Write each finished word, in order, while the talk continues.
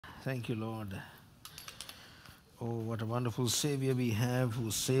Thank you, Lord. Oh, what a wonderful Savior we have who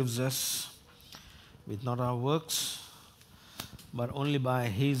saves us with not our works, but only by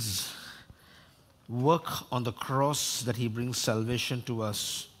His work on the cross that He brings salvation to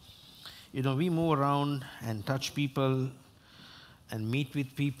us. You know, we move around and touch people and meet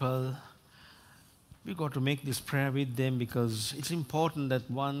with people. We got to make this prayer with them because it's important that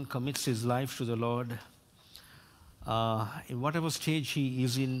one commits his life to the Lord. In whatever stage he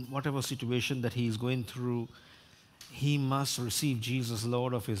is in, whatever situation that he is going through, he must receive Jesus,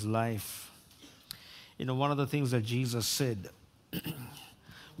 Lord of his life. You know, one of the things that Jesus said,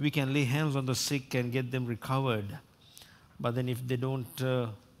 we can lay hands on the sick and get them recovered, but then if they don't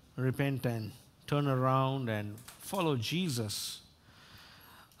repent and turn around and follow Jesus,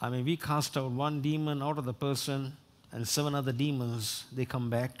 I mean, we cast out one demon out of the person and 7 other demons, they come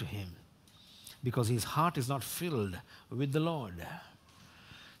back to him because his heart is not filled with the Lord.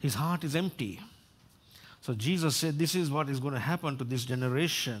 His heart is empty. So Jesus said, this is what is going to happen to this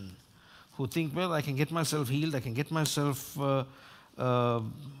generation who think, well, I can get myself healed, I can get myself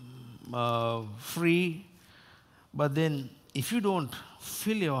free. But then if you don't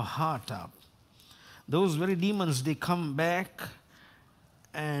fill your heart up, those very demons, they come back.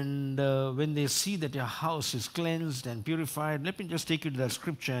 And when they see that your house is cleansed and purified, let me just take you to that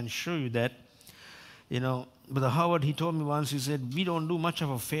scripture and show you that. You know, Brother Howard, he told me once, he said, we don't do much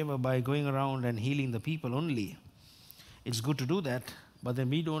of a favor by going around and healing the people only. It's good to do that, but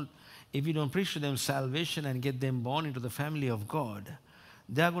then if we don't preach to them salvation and get them born into the family of God,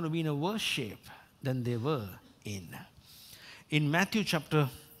 they are going to be in a worse shape than they were in. In Matthew chapter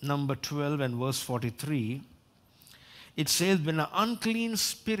number 12 and verse 43, it says, when an unclean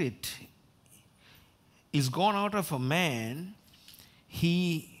spirit is gone out of a man,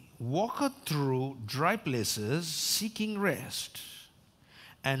 he walketh through dry places, seeking rest,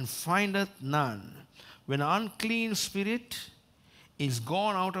 and findeth none. When an unclean spirit is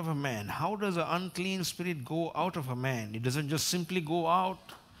gone out of a man, how does an unclean spirit go out of a man? It doesn't just simply go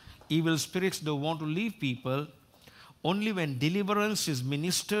out. Evil spirits don't want to leave people. Only when deliverance is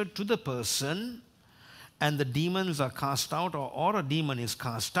ministered to the person and the demons are cast out, or a demon is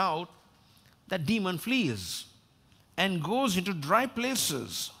cast out, that demon flees and goes into dry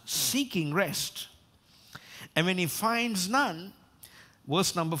places, seeking rest. And when he finds none,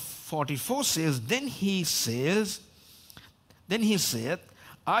 verse number 44 says, Then he saith,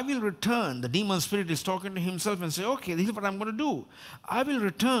 I will return. The demon spirit is talking to himself and say, okay, this is what I'm going to do. I will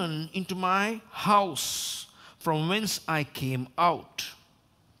return into my house from whence I came out.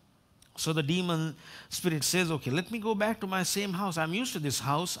 So the demon spirit says, okay, let me go back to my same house. I'm used to this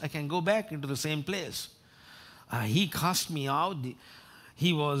house. I can go back into the same place. He cast me out.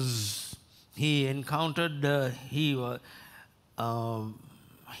 He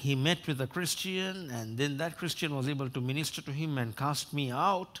met with a Christian, and then that Christian was able to minister to him and cast me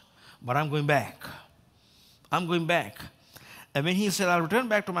out. But I'm going back. I'm going back. And when he said, I'll return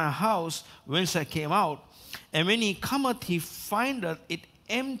back to my house whence I came out, and when he cometh, he findeth it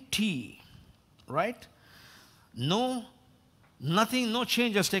empty, right? Nothing, no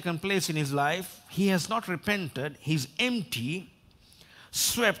change has taken place in his life. He has not repented. He's empty,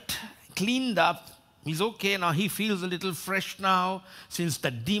 swept, cleaned up. He's okay now. He feels a little fresh now since the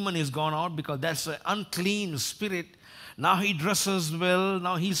demon is gone out, because that's an unclean spirit. Now he dresses well.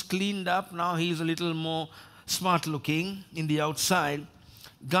 Now he's cleaned up. Now he's a little more smart looking in the outside,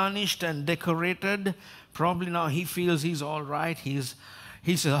 garnished and decorated. Probably now he feels he's all right. He says,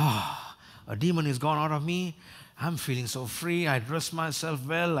 a demon is gone out of me. I'm feeling so free. I dress myself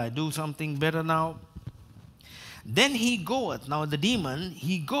well. I do something better now. Then he goeth. Now the demon,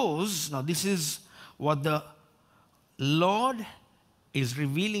 he goes. Now this is what the Lord is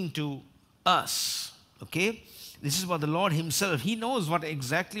revealing to us. Okay? This is what the Lord himself, he knows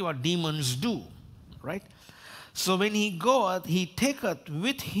exactly what demons do. Right? So when he goeth, he taketh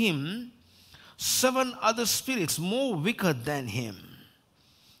with him 7 other spirits more wicked than him.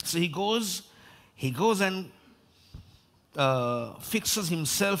 So he goes and fixes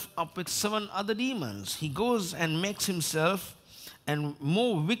himself up with 7 other demons. He goes and makes himself and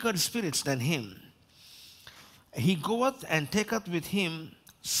more wicked spirits than him. He goeth and taketh with him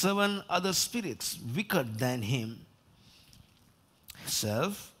 7 other spirits wicked than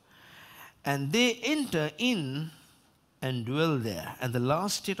himself, and they enter in and dwell there. And the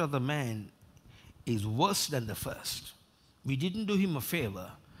last state of the man is worse than the first. We didn't do him a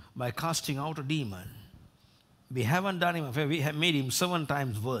favor by casting out a demon. We haven't done him a favor. We have made him 7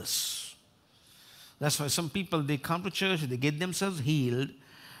 times worse. That's why some people, they come to church, they get themselves healed,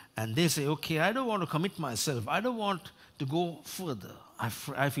 and they say, okay, I don't want to commit myself. I don't want to go further. I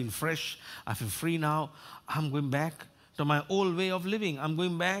feel fresh. I feel free now. I'm going back to my old way of living. I'm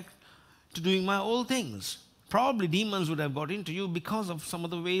going back to doing my old things. Probably demons would have got into you because of some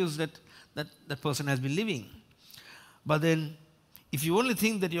of the ways that person has been living. But then, if you only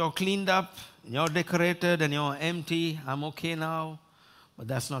think that you're cleaned up, you're decorated, and you're empty, I'm okay now, but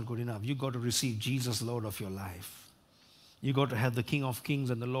that's not good enough. You've got to receive Jesus, Lord of your life. You've got to have the King of Kings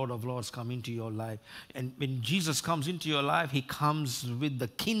and the Lord of Lords come into your life. And when Jesus comes into your life, he comes with the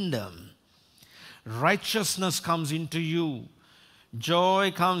kingdom. Righteousness comes into you.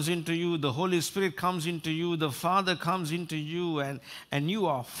 Joy comes into you. The Holy Spirit comes into you. The Father comes into you. And you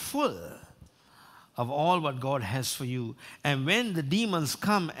are full of all what God has for you. And when the demons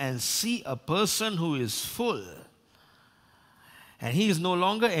come and see a person who is full, and he is no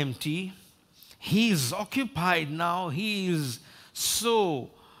longer empty, he is occupied now, he is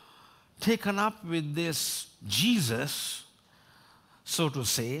so taken up with this Jesus, so to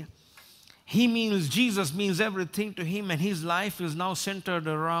say. Jesus means everything to him, and his life is now centered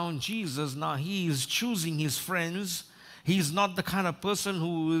around Jesus. Now he is choosing his friends. He's not the kind of person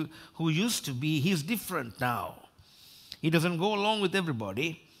who used to be. He's different now. He doesn't go along with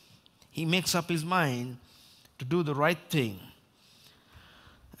everybody. He makes up his mind to do the right thing.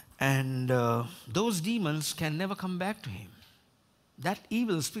 And those demons can never come back to him. That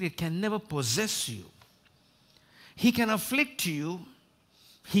evil spirit can never possess you. He can afflict you.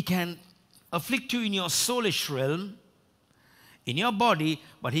 He can afflict you in your soulish realm, in your body,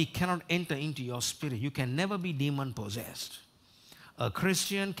 but he cannot enter into your spirit. You can never be demon-possessed. A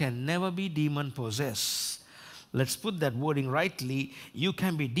Christian can never be demon-possessed. Let's put that wording rightly. You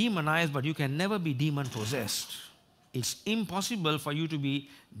can be demonized, but you can never be demon-possessed. It's impossible for you to be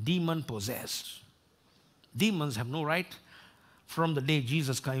demon-possessed. Demons have no right from the day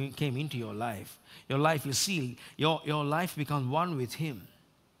Jesus came into your life. Your life is sealed. Your life becomes one with him.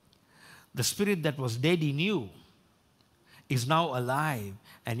 The spirit that was dead in you is now alive,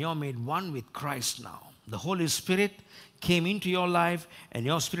 and you're made one with Christ now. The Holy Spirit came into your life, and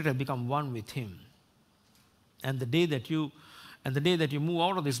your spirit has become one with him. And the day that you move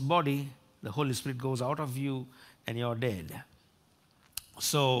out of this body, the Holy Spirit goes out of you, and you're dead.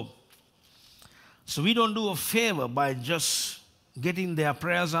 So we don't do a favor by just getting their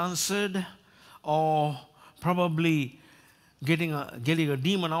prayers answered, or probably getting a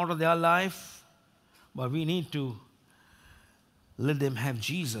demon out of their life, but we need to let them have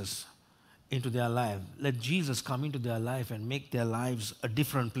Jesus into their life. Let Jesus come into their life and make their lives a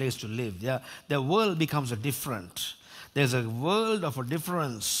different place to live. Their world becomes a different. There's a world of a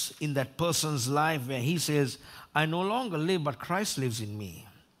difference in that person's life where he says, I no longer live, but Christ lives in me.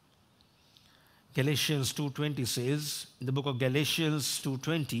 Galatians 2:20 says, in the book of Galatians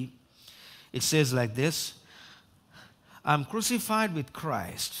 2:20, it says like this, I'm crucified with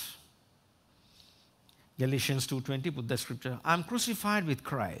Christ. Galatians 2:20, put that scripture. I'm crucified with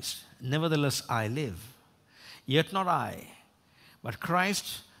Christ. Nevertheless, I live. Yet not I, but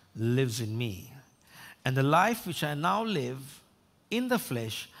Christ lives in me. And the life which I now live in the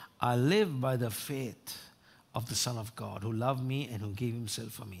flesh, I live by the faith of the Son of God, who loved me and who gave himself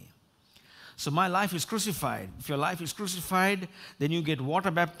for me. So my life is crucified. If your life is crucified, then you get water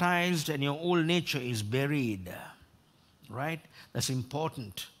baptized and your old nature is buried. Right? That's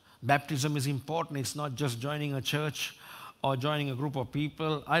important. Baptism is important. It's not just joining a church or joining a group of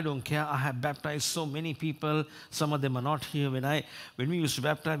people. I don't care. I have baptized so many people. Some of them are not here. When we used to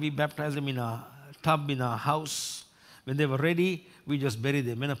baptize, we baptized them in a tub in our house. When they were ready, we just buried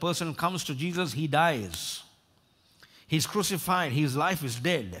them. When a person comes to Jesus, he dies. He's crucified. His life is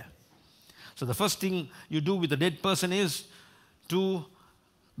dead. So the first thing you do with a dead person is to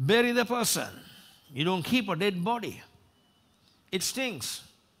bury the person. You don't keep a dead body. It stinks.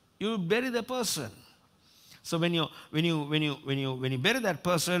 You bury the person. So when you bury that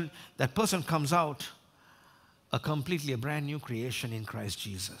person comes out a brand new creation in Christ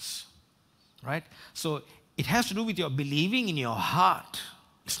Jesus. Right? So it has to do with your believing in your heart.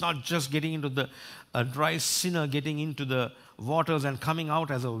 It's not just getting into a dry sinner getting into the waters and coming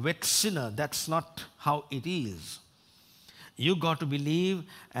out as a wet sinner. That's not how it is. You got to believe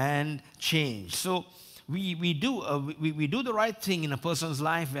and change. So we do the right thing in a person's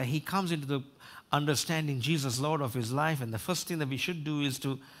life where he comes into the understanding Jesus, Lord of his life, and the first thing that we should do is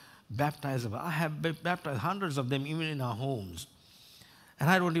to baptize them. I have baptized hundreds of them even in our homes. And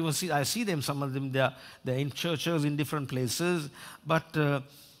I don't even I see them, some of them, they're in churches in different places, but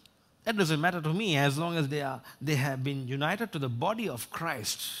that doesn't matter to me as long as they have been united to the body of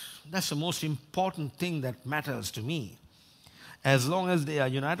Christ. That's the most important thing that matters to me. As long as they are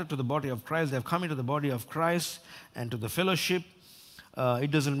united to the body of Christ, they have come into the body of Christ and to the fellowship.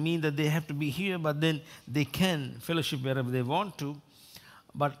 It doesn't mean that they have to be here, but then they can fellowship wherever they want to.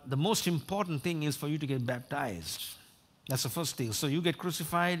 But the most important thing is for you to get baptized. That's the first thing. So you get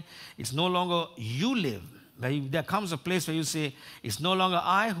crucified. It's no longer you live. There comes a place where you say, it's no longer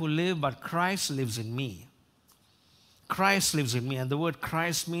I who live, but Christ lives in me. Christ lives in me. And the word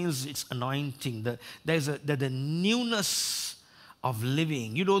Christ means it's anointing. There's the newness of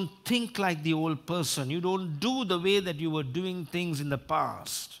living. You don't think like the old person. You don't do the way that you were doing things in the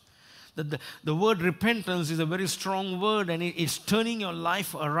past. The word repentance is a very strong word, and it's turning your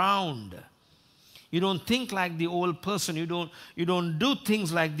life around. You don't think like the old person. You don't do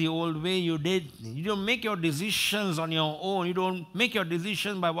things like the old way you did. You don't make your decisions on your own. You don't make your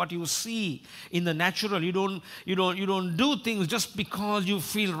decisions by what you see in the natural. You don't do things just because you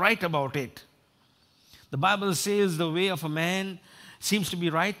feel right about it. The Bible says the way of a man seems to be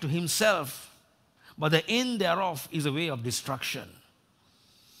right to himself, but the end thereof is a way of destruction.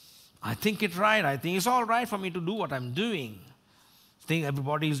 I think it's right. I think it's all right for me to do what I'm doing. I think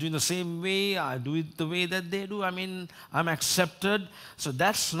everybody is doing the same way. I do it the way that they do. I mean, I'm accepted. So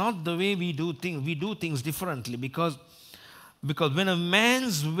that's not the way we do things. We do things differently because when a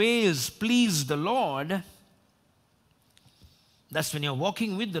man's ways please the Lord, that's when you're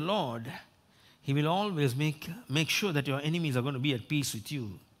walking with the Lord. He will always make sure that your enemies are going to be at peace with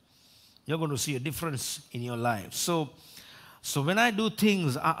you. You're going to see a difference in your life. So when I do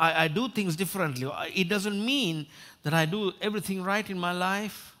things, I do things differently. It doesn't mean that I do everything right in my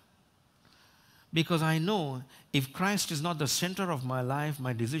life, because I know if Christ is not the center of my life,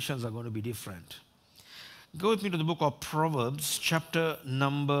 my decisions are going to be different. Go with me to the book of Proverbs, chapter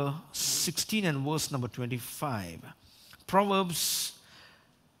number 16 and verse number 25. Proverbs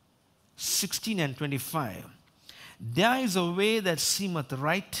 16 and 25. There is a way that seemeth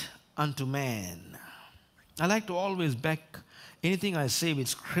right unto man. I like to always back anything I say with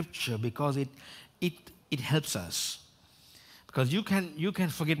scripture because it helps us. Because you can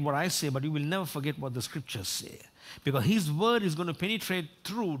forget what I say, but you will never forget what the scriptures say. Because his word is going to penetrate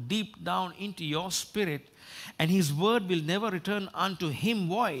through deep down into your spirit, and his word will never return unto him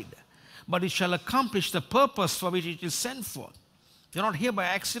void, but it shall accomplish the purpose for which it is sent forth. You're not here by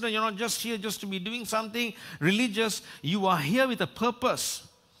accident. You're not just here just to be doing something religious. You are here with a purpose,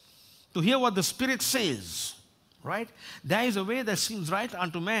 to hear what the Spirit says, right? There is a way that seems right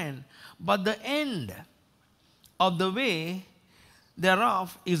unto man, but the end of the way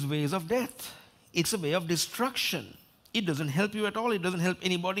thereof is ways of death. It's a way of destruction. It doesn't help you at all. It doesn't help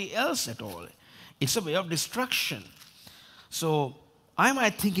anybody else at all. It's a way of destruction. So I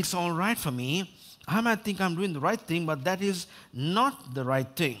might think it's all right for me. I might think I'm doing the right thing, but that is not the right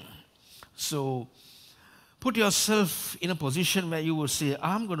thing. So put yourself in a position where you will say,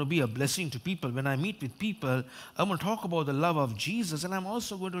 I'm going to be a blessing to people. When I meet with people, I'm going to talk about the love of Jesus, and I'm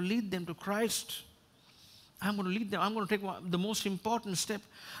also going to lead them to Christ. I'm going to lead them. I'm going to take the most important step.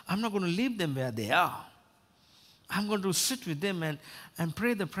 I'm not going to leave them where they are. I'm going to sit with them and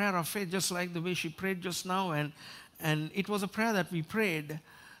pray the prayer of faith, just like the way she prayed just now. And it was a prayer that we prayed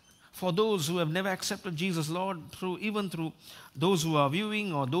for those who have never accepted Jesus, Lord, even through those who are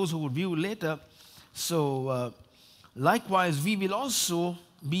viewing or those who would view later. So likewise, we will also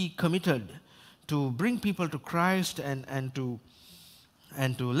be committed to bring people to Christ and to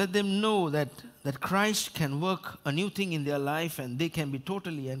let them know that Christ can work a new thing in their life, and they can be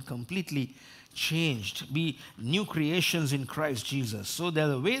totally and completely changed, be new creations in Christ Jesus. So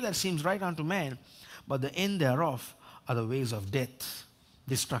there's a way that seems right unto man, but the end thereof are the ways of death,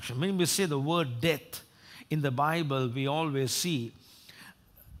 destruction. When we say the word death in the Bible, we always see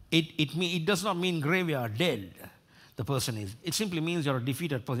it does not mean graveyard dead, the person is. It simply means you're a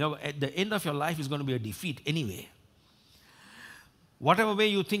defeated person. At the end of your life is going to be a defeat anyway. Whatever way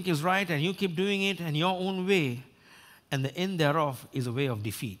you think is right, and you keep doing it in your own way, and the end thereof is a way of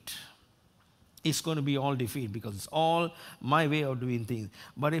defeat. It's going to be all defeat because it's all my way of doing things.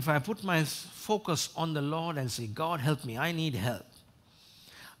 But if I put my focus on the Lord and say, God, help me, I need help.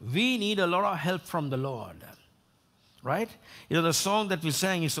 We need a lot of help from the Lord. Right? You know, the song that we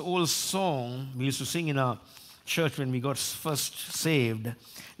sang is an old song we used to sing in our church when we got first saved,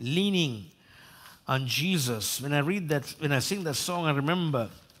 leaning on Jesus. When I sing that song, I remember,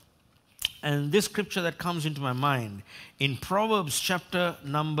 and this scripture that comes into my mind in Proverbs chapter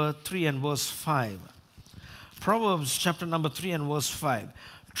number 3 and verse 5. Proverbs chapter number 3 and verse 5.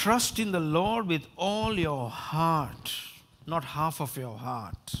 Trust in the Lord with all your heart, not half of your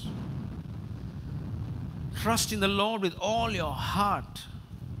heart. Trust in the Lord with all your heart.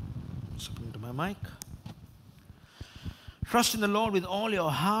 Something to my mic. Trust in the Lord with all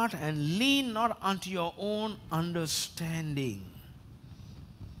your heart and lean not unto your own understanding.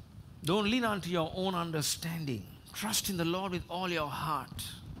 Don't lean unto your own understanding. Trust in the Lord with all your heart.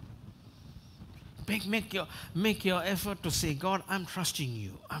 Make your effort to say, God, I'm trusting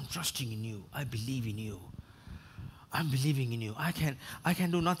you. I'm trusting in you. I believe in you. I'm believing in you. I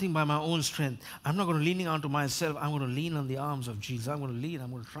can do nothing by my own strength. I'm not going to lean onto myself. I'm going to lean on the arms of Jesus. I'm going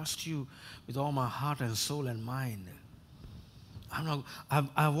to trust you with all my heart and soul and mind.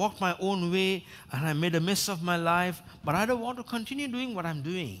 I walked my own way and I made a mess of my life, but I don't want to continue doing what I'm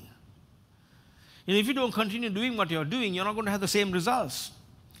doing. If you don't continue doing what you're doing, you're not going to have the same results.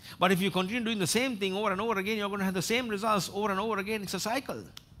 But if you continue doing the same thing over and over again, you're going to have the same results over and over again. It's a cycle.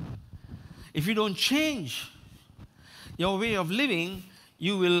 If you don't change your way of living,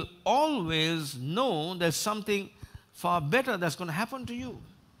 you will always know there's something far better that's going to happen to you.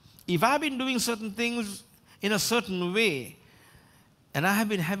 If I've been doing certain things in a certain way, and I have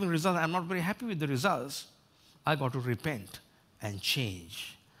been having results, I'm not very happy with the results, I got to repent and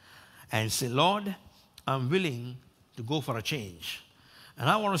change. And say, Lord, I'm willing to go for a change. And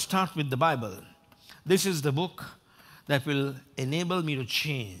I want to start with the Bible. This is the book that will enable me to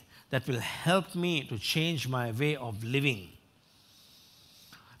change, that will help me to change my way of living.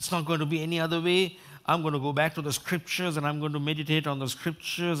 It's not going to be any other way. I'm going to go back to the scriptures and I'm going to meditate on the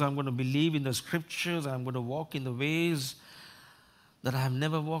scriptures. I'm going to believe in the scriptures. I'm going to walk in the ways that I have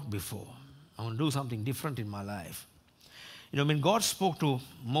never walked before. I'm going to do something different in my life. When God spoke to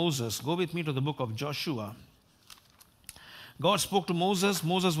Moses, go with me to the book of Joshua. God spoke to Moses.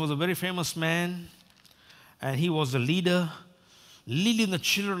 Moses was a very famous man, and he was the leader, leading the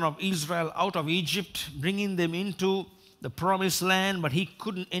children of Israel out of Egypt, bringing them into the promised land, but he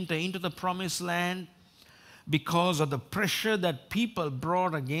couldn't enter into the promised land because of the pressure that people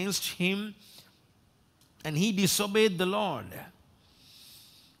brought against him, and he disobeyed the Lord.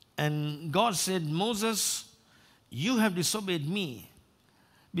 And God said, Moses, you have disobeyed me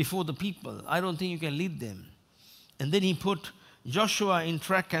before the people. I don't think you can lead them. And then he put Joshua in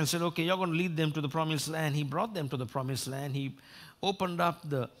track and said, okay, you're going to lead them to the promised land. He brought them to the promised land. He opened up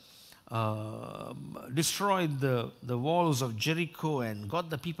destroyed the walls of Jericho and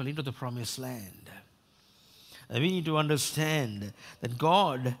got the people into the promised land. And we need to understand that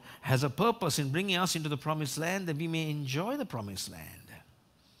God has a purpose in bringing us into the promised land that we may enjoy the promised land.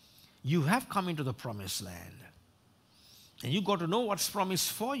 You have come into the promised land. And you got to know what's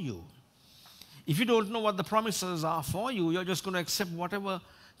promised for you. If you don't know what the promises are for you, you're just going to accept whatever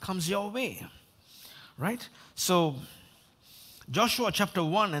comes your way. Right? So, Joshua chapter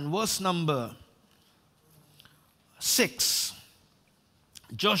 1 and verse number 6.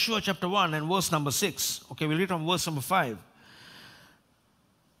 Joshua chapter 1 and verse number 6. Okay, we'll read from verse number 5.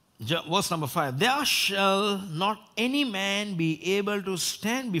 Verse number 5. There shall not any man be able to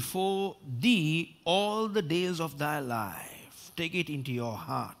stand before thee all the days of thy life. Take it into your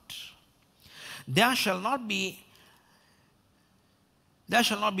heart. There shall not be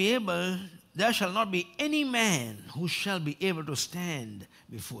any man who shall be able to stand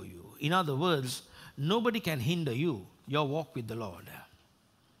before you. In other words, nobody can hinder you, your walk with the Lord.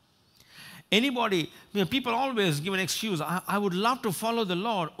 People always give an excuse. I would love to follow the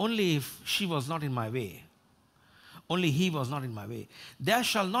Lord only if she was not in my way. Only he was not in my way. There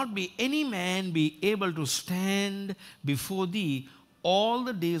shall not be any man be able to stand before thee all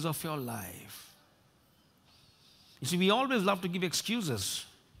the days of your life. You see, we always love to give excuses.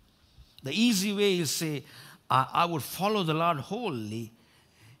 The easy way is say, I would follow the Lord wholly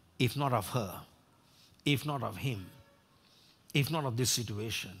if not of her, if not of him, if not of this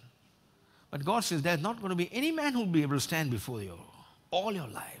situation. But God says there's not going to be any man who will be able to stand before you all your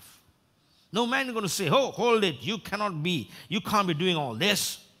life. No man is going to say, oh, hold it, you can't be doing all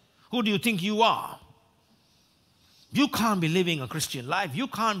this. Who do you think you are? You can't be living a Christian life. You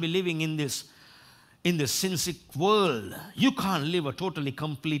can't be living in this sin-sick world. You can't live a totally,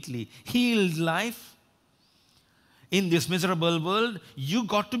 completely healed life in this miserable world. You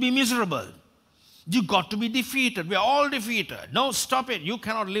got to be miserable. You got to be defeated. We are all defeated. No, stop it. You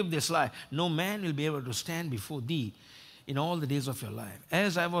cannot live this life. No man will be able to stand before thee in all the days of your life.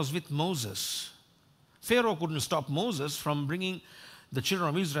 As I was with Moses, Pharaoh couldn't stop Moses from bringing the children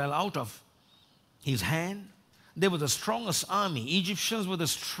of Israel out of his hand. They were the strongest army. Egyptians were the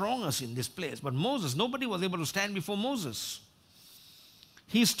strongest in this place. But Moses, nobody was able to stand before Moses.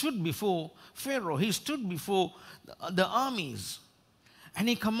 He stood before Pharaoh. He stood before the armies. And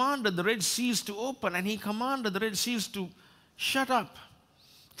he commanded the Red Seas to open. And he commanded the Red Seas to shut up,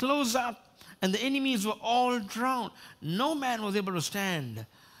 close up. And the enemies were all drowned. No man was able to stand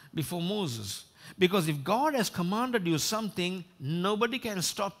before Moses. Because if God has commanded you something, nobody can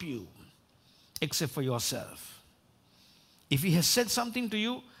stop you except for yourself. If He has said something to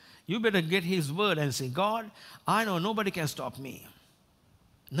you, you better get His word and say, God, I know nobody can stop me.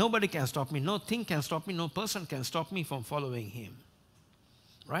 Nobody can stop me. No thing can stop me. No person can stop me from following Him.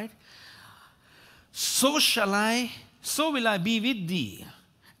 Right? So will I be with thee,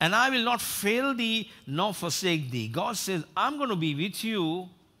 and I will not fail thee nor forsake thee. God says, I'm going to be with you,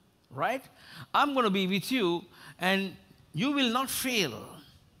 right? I'm going to be with you, and you will not fail.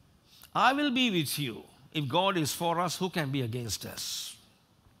 I will be with you. If God is for us, who can be against us?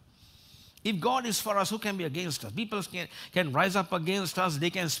 If God is for us, who can be against us? People can rise up against us. They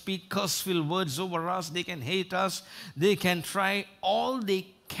can speak curse-filled words over us. They can hate us. They can try all they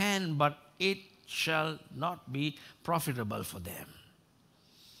can, but it shall not be profitable for them.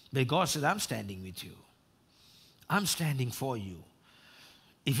 But God says, I'm standing with you. I'm standing for you.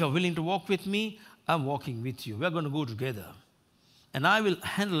 If you're willing to walk with me, I'm walking with you. We're going to go together. And I will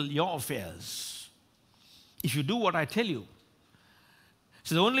handle your affairs. If you do what I tell you.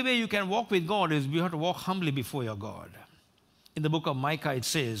 So the only way you can walk with God is you have to walk humbly before your God. In the book of Micah it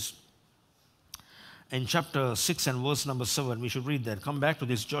says, in chapter 6 and verse number 7, we should read that. Come back to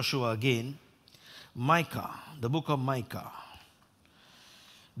this Joshua again. Micah, the book of Micah.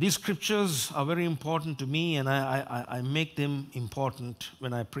 These scriptures are very important to me, and I make them important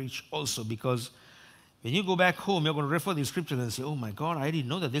when I preach also, because when you go back home, you're going to refer these scriptures and say, oh my God, I didn't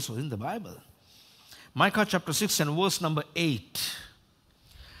know that this was in the Bible. Micah chapter 6 and verse number 8.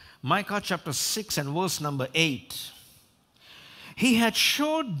 Micah chapter 6 and verse number 8. He had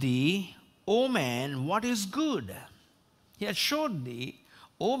showed thee, O man, what is good. He had showed thee,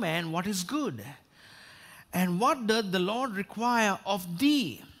 O man, what is good. And what doth the Lord require of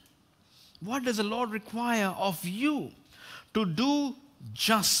thee? What does the Lord require of you? To do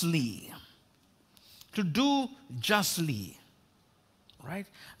justly. To do justly. Right?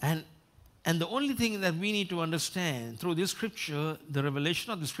 And the only thing that we need to understand through this scripture, the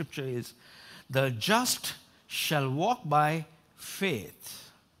revelation of the scripture is, the just shall walk by faith.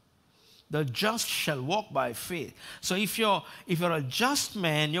 The just shall walk by faith. So if you're a just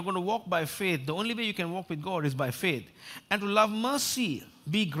man, you're going to walk by faith. The only way you can walk with God is by faith. And to love mercy,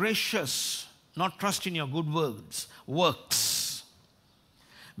 be gracious, not trust in your good works.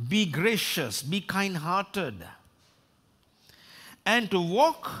 Be gracious, be kind-hearted. And to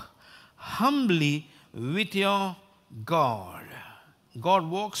walk humbly with your God. God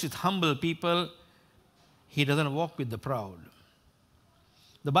walks with humble people. He doesn't walk with the proud.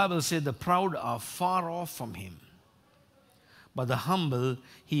 The Bible says the proud are far off from Him, but the humble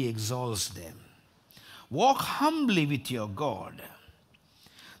He exalts them. Walk humbly with your God.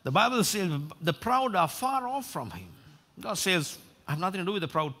 The Bible says the proud are far off from Him. God says, I have nothing to do with the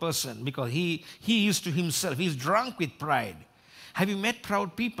proud person, because he is to himself. He's drunk with pride. Have you met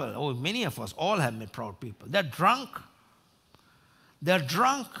proud people? Oh, many of us all have met proud people. They're drunk. They're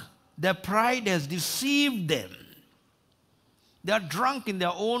drunk. Their pride has deceived them. They are drunk in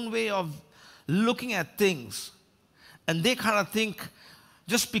their own way of looking at things. And they kind of think,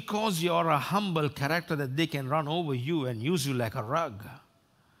 just because you're a humble character, that they can run over you and use you like a rug.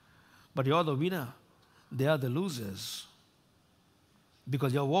 But you're the winner. They are the losers.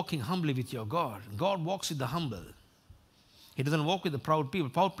 Because you're walking humbly with your God. God walks with the humble. He doesn't walk with the proud people.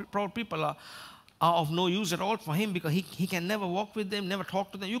 Proud people are of no use at all for Him, because he can never walk with them, never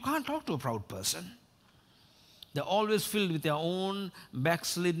talk to them. You can't talk to a proud person. They're always filled with their own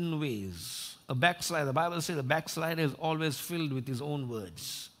backslidden ways. A backslider, the Bible says a backslider is always filled with his own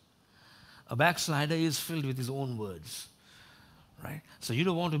words. A backslider is filled with his own words. Right? So you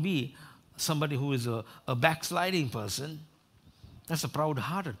don't want to be somebody who is a backsliding person. That's a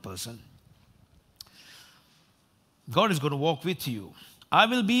proud-hearted person. God is going to walk with you. I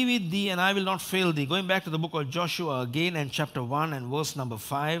will be with thee and I will not fail thee. Going back to the book of Joshua again and chapter 1 and verse number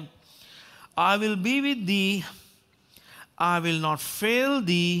 5. I will be with thee, I will not fail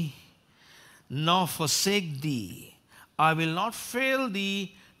thee, nor forsake thee. I will not fail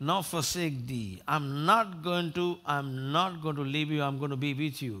thee, nor forsake thee. I'm not going to leave you. I'm going to be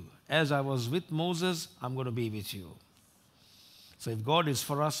with you. As I was with Moses, I'm going to be with you. So if God is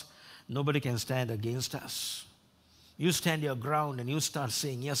for us, nobody can stand against us. You stand your ground and you start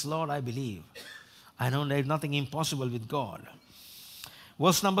saying, yes, Lord, I believe. I know there is nothing impossible with God.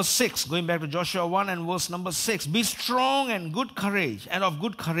 Verse number 6, going back to Joshua 1 and verse number 6. Be strong and good courage, and of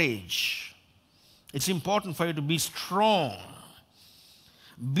good courage. It's important for you to be strong.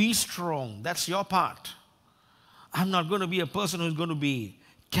 Be strong. That's your part. I'm not going to be a person who's going to be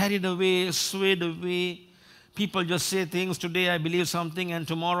carried away, swayed away, People just say things, today I believe something and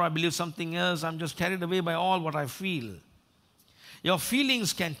tomorrow I believe something else. I'm just carried away by all what I feel. Your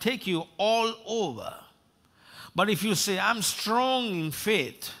feelings can take you all over. But if you say, I'm strong in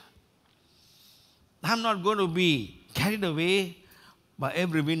faith, I'm not going to be carried away by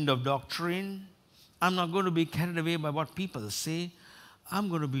every wind of doctrine. I'm not going to be carried away by what people say. I'm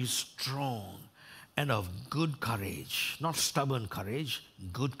going to be strong and of good courage. Not stubborn courage,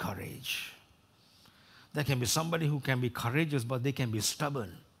 good courage. There can be somebody who can be courageous, but they can be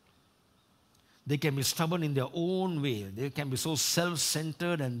stubborn. They can be stubborn in their own way. They can be so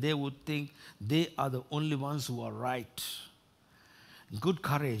self-centered and they would think they are the only ones who are right. Good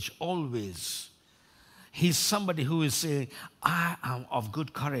courage, always. He's somebody who is saying, I am of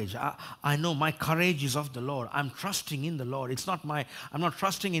good courage. I know my courage is of the Lord. I'm trusting in the Lord. I'm not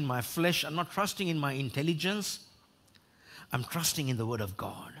trusting in my flesh. I'm not trusting in my intelligence. I'm trusting in the Word of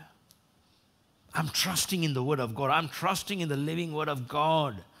God. I'm trusting in the Word of God. I'm trusting in the living Word of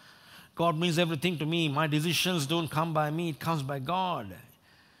God. God means everything to me. My decisions don't come by me. It comes by God.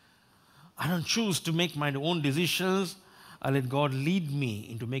 I don't choose to make my own decisions. I let God lead me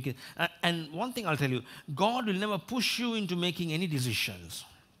into making. And one thing I'll tell you, God will never push you into making any decisions.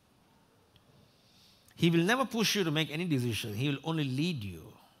 He will never push you to make any decision. He will only lead you.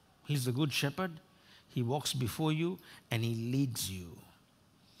 He's the good shepherd. He walks before you and he leads you.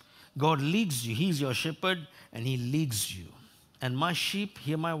 God leads you. He's your shepherd and he leads you. And my sheep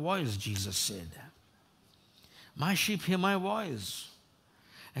hear my voice, Jesus said. My sheep hear my voice.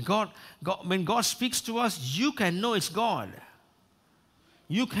 And when God speaks to us, you can know it's God.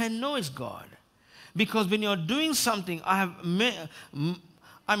 You can know it's God. Because when you're doing something, I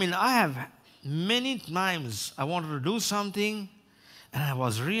have many times I wanted to do something and I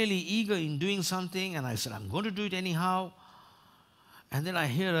was really eager in doing something and I said, I'm going to do it anyhow. And then I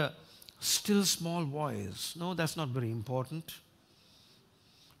hear a still small voice. No, that's not very important.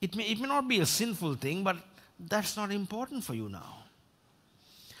 It may not be a sinful thing, but that's not important for you now.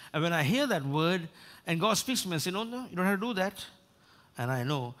 And when I hear that word, and God speaks to me and says, no, you don't have to do that. And I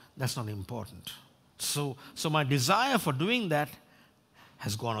know that's not important. So my desire for doing that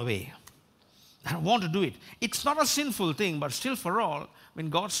has gone away. I want to do it. It's not a sinful thing, but still for all, when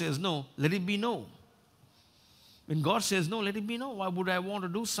God says no, let it be no. When God says no, let it be no. Why would I want to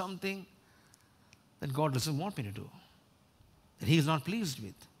do something that God doesn't want me to do? That He is not pleased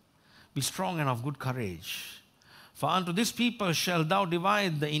with. Be strong and of good courage. For unto this people shalt thou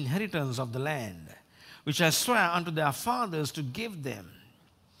divide the inheritance of the land, which I swear unto their fathers to give them.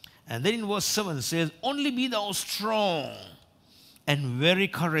 And then in verse 7 says, only be thou strong and very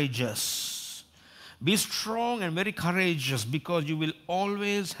courageous. Be strong and very courageous, because you will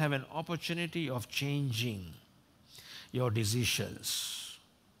always have an opportunity of changing your decisions.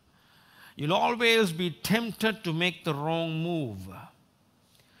 You'll always be tempted to make the wrong move.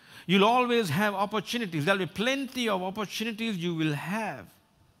 You'll always have opportunities. There'll be plenty of opportunities you will have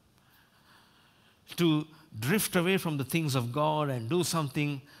to drift away from the things of God and do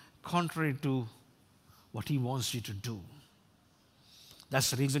something contrary to what He wants you to do. That's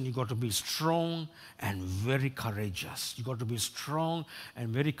the reason you got to be strong and very courageous. You got to be strong and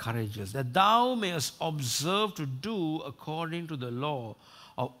very courageous, that thou mayest observe to do according to the law,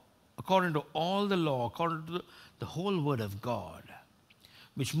 according to all the law, according to the whole word of God,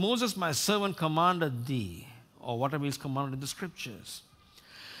 which Moses my servant commanded thee, or whatever is commanded in the scriptures.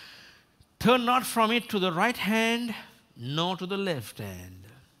 Turn not from it to the right hand, nor to the left hand.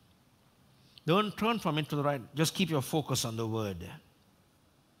 Don't turn from it to the right. Just keep your focus on the word.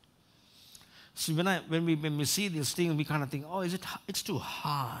 See, when we see these things, we kind of think, oh, it's too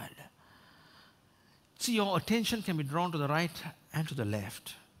hard. See, your attention can be drawn to the right and to the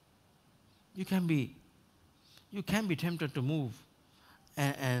left. You can be tempted to move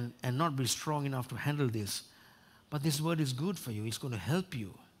and not be strong enough to handle this. But this word is good for you. It's going to help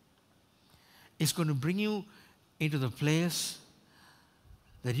you. It's going to bring you into the place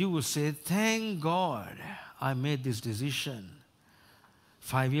that you will say, thank God I made this decision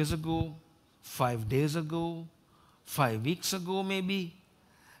 5 years ago, 5 days ago, 5 weeks ago maybe,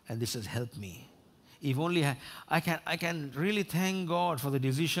 and this has helped me. If only I can really thank God for the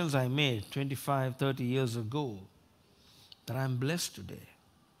decisions I made 25, 30 years ago, that I'm blessed today.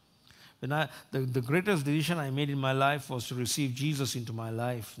 When the greatest decision I made in my life was to receive Jesus into my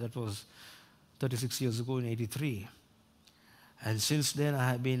life. That was 36 years ago in 83. And since then I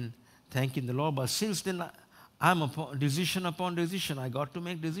have been thanking the Lord. But since then, I'm upon decision upon decision. I got to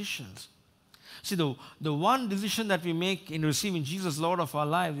make decisions. See, the one decision that we make in receiving Jesus, Lord of our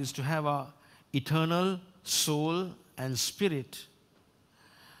lives, is to have our eternal soul and spirit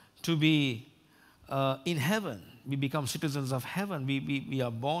to be in heaven. We become citizens of heaven. We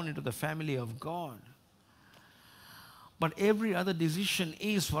are born into the family of God. But every other decision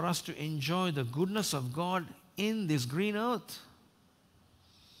is for us to enjoy the goodness of God in this green earth.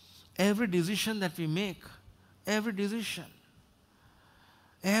 Every decision that we make, every decision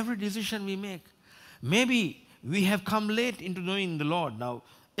we make. Maybe we have come late into knowing the Lord. Now,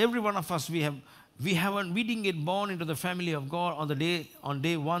 every one of us, we didn't get born into the family of God on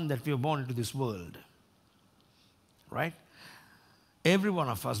day one that we were born into this world. Right? Every one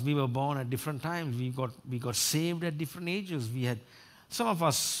of us, we were born at different times. We got saved at different ages. Some of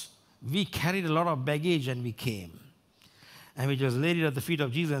us, we carried a lot of baggage and we came. And we just laid it at the feet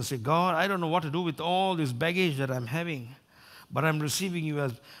of Jesus and said, God, I don't know what to do with all this baggage that I'm having, but I'm receiving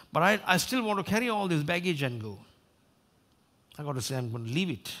you but I still want to carry all this baggage and go. I got to say, I'm going to leave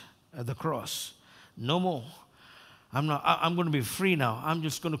it at the cross. No more. I'm going to be free now. I'm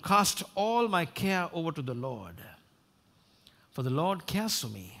just going to cast all my care over to the Lord. For the Lord cares for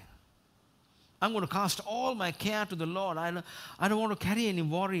me. I'm going to cast all my care to the Lord. I don't want to carry any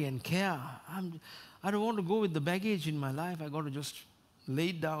worry and care. I don't want to go with the baggage in my life. I got to just lay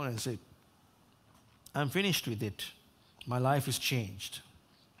it down and say, I'm finished with it. My life is changed.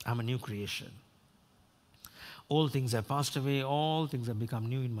 I'm a new creation. All things have passed away. All things have become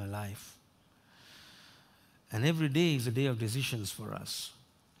new in my life. And every day is a day of decisions for us.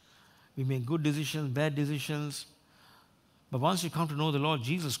 We make good decisions, bad decisions. But once you come to know the Lord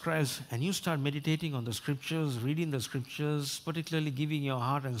Jesus Christ and you start meditating on the Scriptures, reading the Scriptures, particularly giving your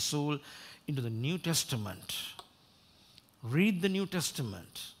heart and soul into the New Testament, read the New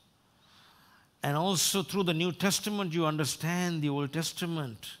Testament. And also through the New Testament, you understand the Old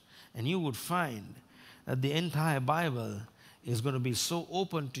Testament. And you would find that the entire Bible is going to be so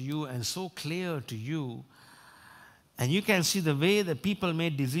open to you and so clear to you. And you can see the way that people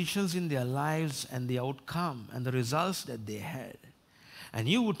made decisions in their lives and the outcome and the results that they had. And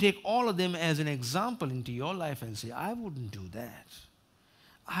you would take all of them as an example into your life and say, I wouldn't do that.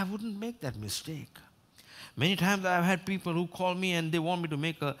 I wouldn't make that mistake. Many times I've had people who call me and they want me to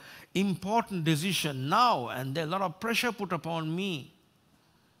make an important decision now, and there's a lot of pressure put upon me.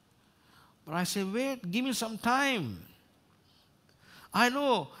 But I say, wait, give me some time. I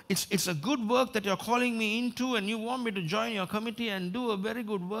know it's a good work that you're calling me into and you want me to join your committee and do a very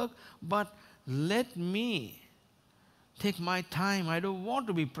good work, but let me take my time. I don't want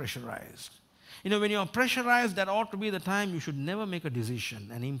to be pressurized. When you're pressurized, that ought to be the time you should never make a decision,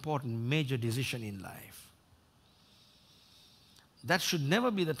 an important, major decision in life. That should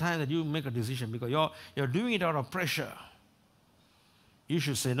never be the time that you make a decision because you're doing it out of pressure. You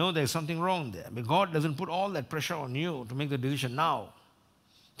should say, no, there's something wrong there. But God doesn't put all that pressure on you to make the decision now.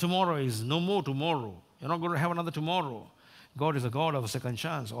 Tomorrow is no more tomorrow. You're not going to have another tomorrow. God is a God of a second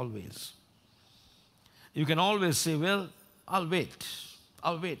chance always. You can always say, well, I'll wait.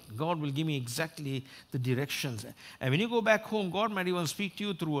 God will give me exactly the directions. And when you go back home, God might even speak to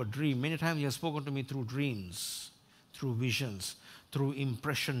you through a dream. Many times He has spoken to me through dreams, through visions, through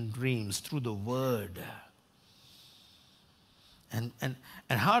impression dreams, through the Word. And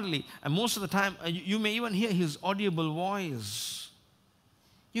most of the time, you may even hear His audible voice.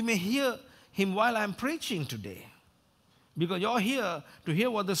 You may hear Him while I'm preaching today, because you're here to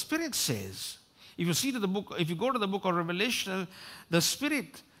hear what the Spirit says. If you go to the book of Revelation, the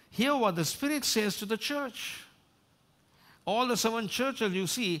Spirit, hear what the Spirit says to the church. All the 7 churches you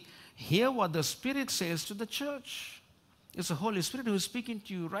see, hear what the Spirit says to the church. It's the Holy Spirit who is speaking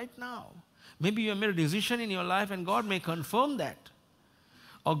to you right now. Maybe you have made a decision in your life and God may confirm that.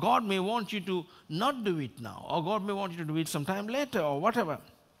 Or God may want you to not do it now. Or God may want you to do it sometime later or whatever.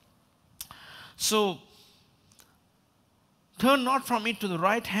 So, turn not from it to the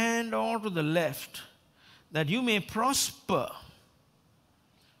right hand or to the left, that you may prosper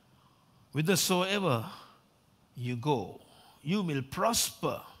whithersoever you go. You will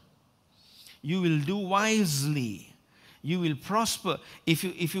prosper. You will do wisely. You will prosper.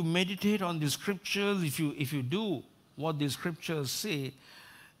 If you meditate on the Scriptures, if you do what the Scriptures say,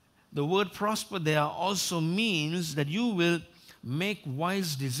 the word prosper there also means that you will make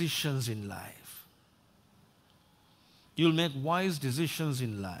wise decisions in life. You'll make wise decisions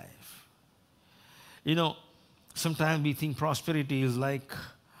in life. Sometimes we think prosperity is like,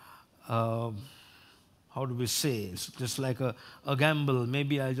 how do we say? It's just like a gamble.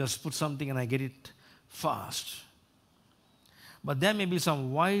 Maybe I just put something and I get it fast. But there may be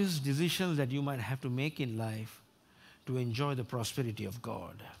some wise decisions that you might have to make in life to enjoy the prosperity of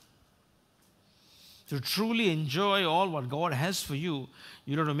God. To truly enjoy all what God has for you,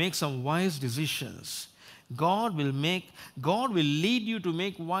 you have to make some wise decisions. God will lead you to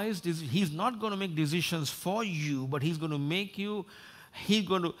make wise decisions. He's not going to make decisions for you, but He's going to make you, He's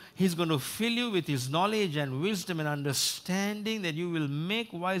going to fill you with His knowledge and wisdom and understanding that you will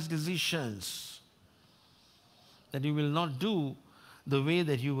make wise decisions. That you will not do the way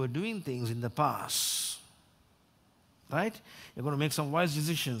that you were doing things in the past. Right? You're going to make some wise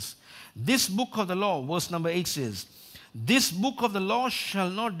decisions. This book of the law, verse number 8 says, this book of the law shall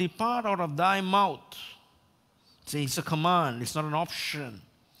not depart out of thy mouth. See, it's a command, it's not an option.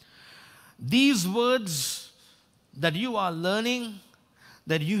 These words that you are learning,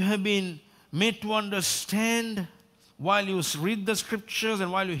 that you have been made to understand while you read the scriptures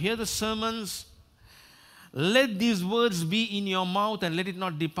and while you hear the sermons, let these words be in your mouth and let it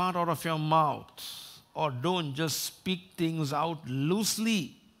not depart out of your mouth. Or don't just speak things out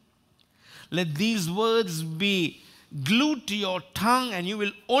loosely. Let these words be glued to your tongue and you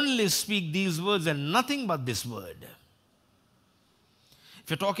will only speak these words and nothing but this word. If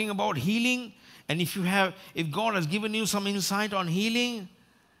you're talking about healing, and if God has given you some insight on healing,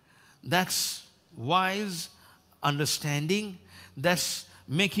 that's wise understanding. That's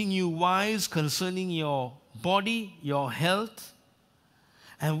making you wise concerning your body, your health.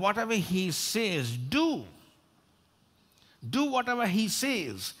 And whatever He says, do. Do whatever He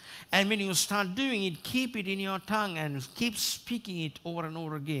says. And when you start doing it, keep it in your tongue and keep speaking it over and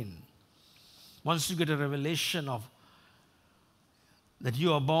over again. Once you get a revelation of that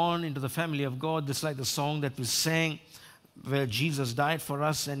you are born into the family of God, just like the song that we sang where Jesus died for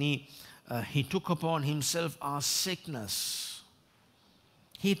us and He took upon Himself our sickness.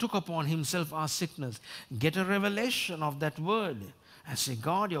 He took upon Himself our sickness. Get a revelation of that word and say,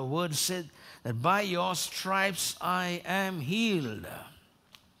 God, your word said that by your stripes I am healed.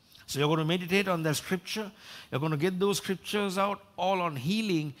 So you're going to meditate on that scripture. You're going to get those scriptures out all on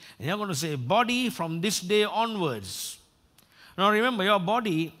healing. And you're going to say, body, from this day onwards. Now remember, your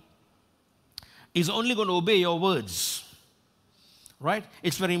body is only going to obey your words. Right?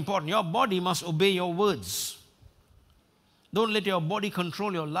 It's very important. Your body must obey your words. Don't let your body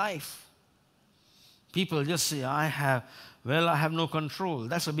control your life. People just say, I have no control.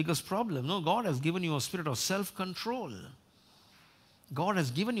 That's the biggest problem. No, God has given you a spirit of self-control. God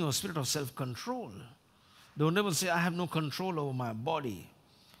has given you a spirit of self-control. Don't ever say, I have no control over my body.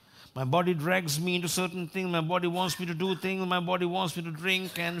 My body drags me into certain things. My body wants me to do things. My body wants me to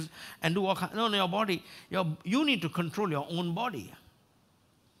drink and do all kinds. No, your body. You need to control your own body.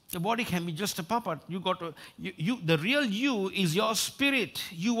 The body can be just a puppet. The real you is your spirit.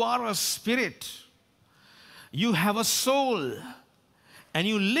 You are a spirit. You have a soul. And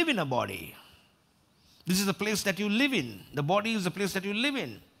you live in a body. This is the place that you live in. The body is the place that you live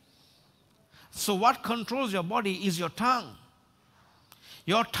in. So what controls your body is your tongue.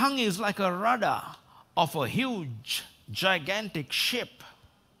 Your tongue is like a rudder of a huge, gigantic ship.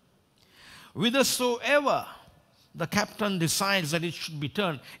 Whithersoever the captain decides that it should be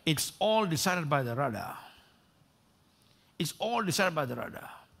turned, it's all decided by the rudder. It's all decided by the rudder.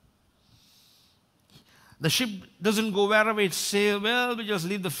 The ship doesn't go wherever it sails. Well, we'll just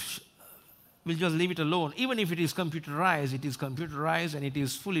leave it alone. Even if it is computerized and it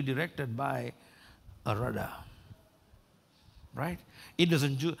is fully directed by a rudder. Right? It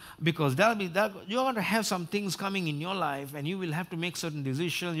doesn't do, because you're going to have some things coming in your life and you will have to make certain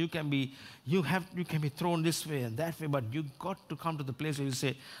decisions. You can be thrown this way and that way, but you've got to come to the place where you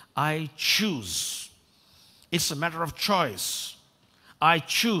say, I choose. It's a matter of choice. I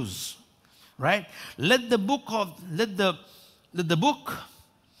choose. Right? Let this book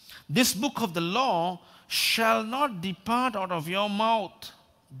of the law shall not depart out of your mouth.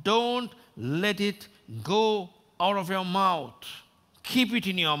 Don't let it go out of your mouth. Keep it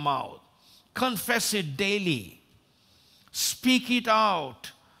in your mouth. Confess it daily. Speak it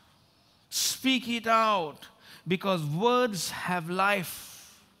out. Speak it out. Because words have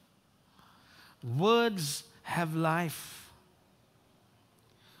life. Words have life.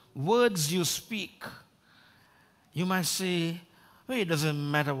 Words you speak. You might say, well, it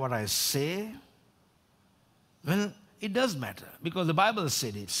doesn't matter what I say. Well, it does matter because the Bible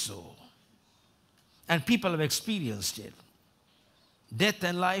said it so. And people have experienced it. Death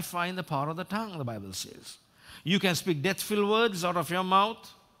and life are in the power of the tongue, the Bible says. You can speak death-filled words out of your mouth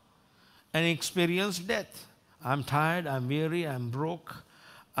and experience death. I'm tired, I'm weary, I'm broke.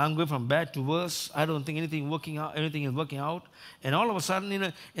 I'm going from bad to worse. I don't think anything is working out. And all of a sudden, in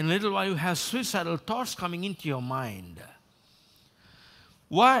a little while, you have suicidal thoughts coming into your mind.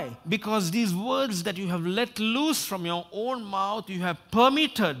 Why? Because these words that you have let loose from your own mouth, you have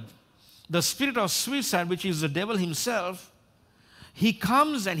permitted the spirit of suicide, which is the devil himself, He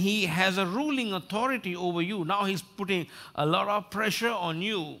comes and he has a ruling authority over you. Now he's putting a lot of pressure on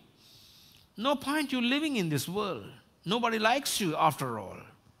you. No point you living in this world. Nobody likes you after all.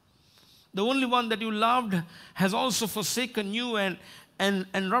 The only one that you loved has also forsaken you and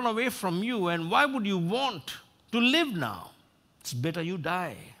run away from you. And why would you want to live now? It's better you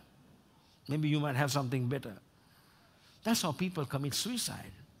die. Maybe you might have something better. That's how people commit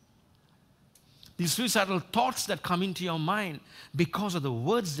suicide. These suicidal thoughts that come into your mind because of the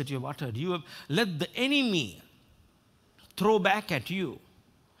words that you have uttered. You have let the enemy throw back at you.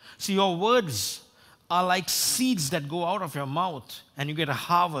 See, your words are like seeds that go out of your mouth and you get a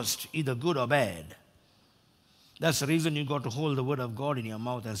harvest, either good or bad. That's the reason you got to hold the word of God in your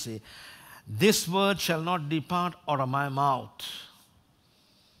mouth and say, this word shall not depart out of my mouth.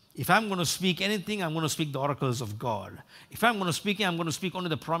 If I'm going to speak anything, I'm going to speak the oracles of God. If I'm going to speak, I'm going to speak only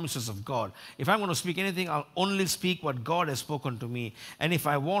the promises of God. If I'm going to speak anything, I'll only speak what God has spoken to me. And if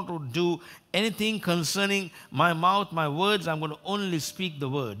I want to do anything concerning my mouth, my words, I'm going to only speak the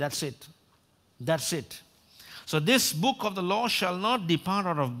word. That's it. That's it. So this book of the law shall not depart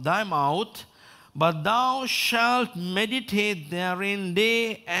out of thy mouth, but thou shalt meditate therein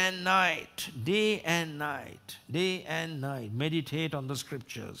day and night. Day and night. Day and night. Meditate on the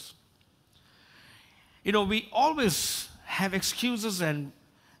scriptures. You know, we always have excuses and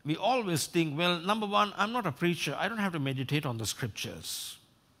we always think, well, number one, I'm not a preacher. I don't have to meditate on the scriptures.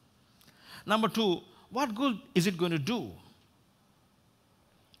 Number two, what good is it going to do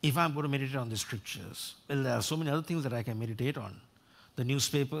if I'm going to meditate on the scriptures? Well, there are so many other things that I can meditate on. The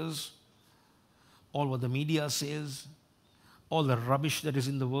newspapers, all what the media says, all the rubbish that is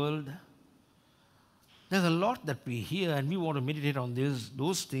in the world. There's a lot that we hear and we want to meditate on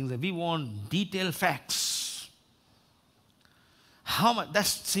those things, and we want detailed facts. How much? That's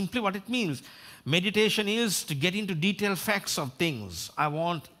simply what it means. Meditation is to get into detailed facts of things. I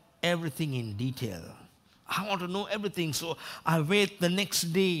want everything in detail. I want to know everything, so I wait the next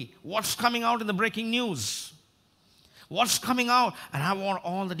day. What's coming out in the breaking news? What's coming out? And I want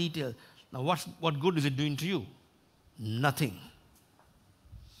all the detail. Now, what good is it doing to you? Nothing.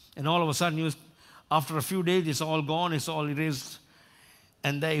 And all of a sudden, after a few days, it's all gone, it's all erased,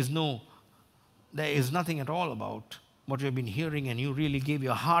 and there is nothing at all about what you've been hearing, and you really gave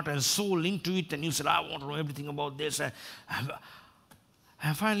your heart and soul into it, and you said, I want to know everything about this. And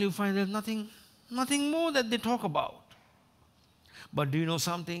finally, you find there's nothing more that they talk about. But do you know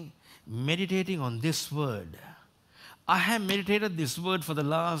something? Meditating on this word. I have meditated this word for the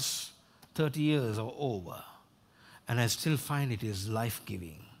last 30 years or over, and I still find it is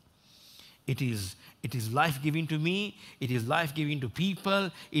life-giving. It is life-giving to me. It is life-giving to people.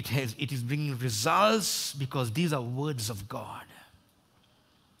 It is bringing results because these are words of God.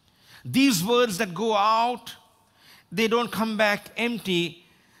 These words that go out, they don't come back empty.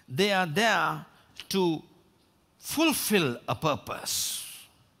 They are there to fulfill a purpose.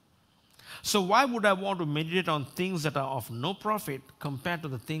 So why would I want to meditate on things that are of no profit compared to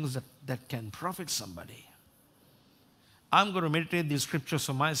the things that can profit somebody? I'm going to meditate these scriptures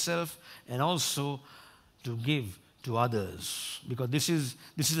for myself and also to give to others, because this is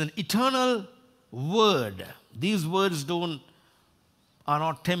an eternal word. These words are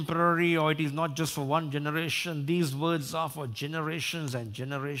not temporary, or it is not just for one generation. These words are for generations and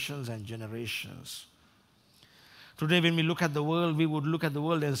generations and generations. Today, when we look at the world, we would look at the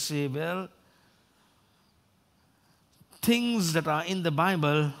world and say, well, things that are in the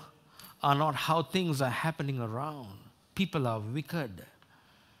Bible are not how things are happening around. People are wicked.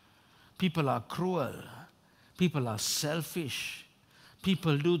 People are cruel. People are selfish.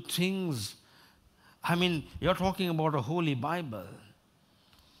 People do things. I mean, you're talking about a holy Bible.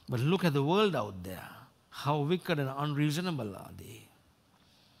 But look at the world out there. How wicked and unreasonable are they?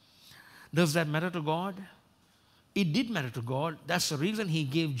 Does that matter to God? It did matter to God. That's the reason He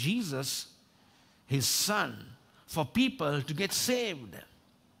gave Jesus, His Son, for people to get saved.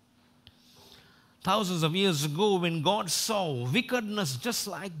 Thousands of years ago, when God saw wickedness just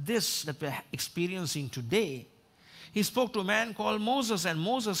like this that we're experiencing today, He spoke to a man called Moses, and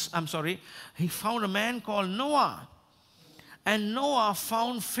He found a man called Noah. And Noah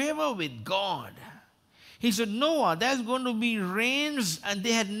found favor with God. He said, Noah, there's going to be rains, and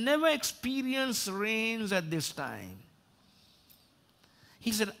they had never experienced rains at this time.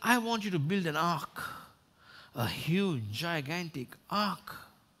 He said, I want you to build an ark, a huge, gigantic ark,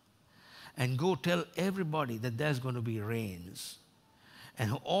 and go tell everybody that there's going to be rains.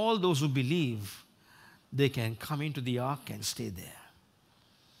 And all those who believe, they can come into the ark and stay there.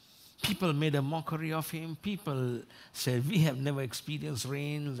 People made a mockery of him. People said, we have never experienced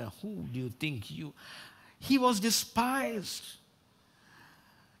rains, and who do you think you... He was despised.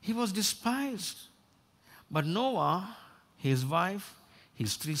 He was despised. But Noah, his wife,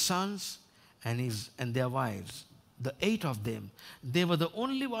 his 3 sons, and their wives, the 8 of them, they were the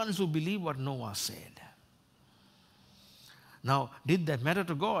only ones who believed what Noah said. Now, did that matter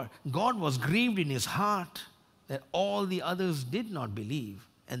to God? God was grieved in his heart that all the others did not believe,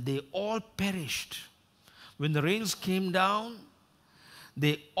 and they all perished. When the rains came down,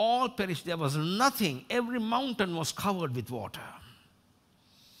 they all perished. There was nothing. Every mountain was covered with water.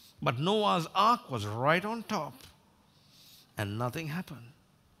 But Noah's ark was right on top, and nothing happened.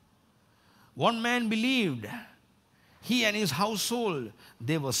 One man believed. He and his household,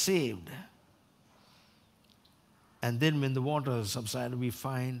 they were saved. And then when the waters subsided, we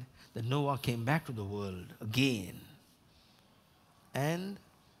find that Noah came back to the world again. And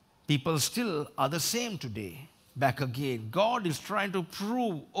people still are the same today, back again. God is trying to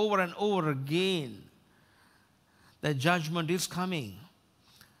prove over and over again that judgment is coming.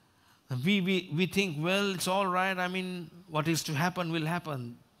 We think, well, it's all right. I mean, what is to happen will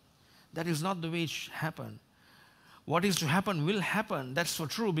happen. That is not the way it should happen. What is to happen will happen. That's so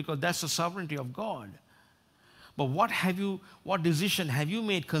true, because that's the sovereignty of God. But what decision have you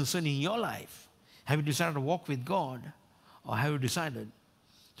made concerning your life? Have you decided to walk with God? Or have you decided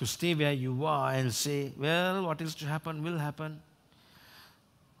to stay where you are and say, well, what is to happen will happen?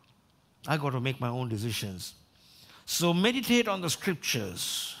 I got to make my own decisions. So meditate on the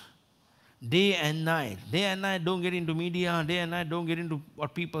scriptures day and night. Day and night, don't get into media. Day and night, don't get into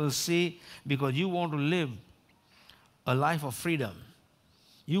what people say, because you want to live a life of freedom.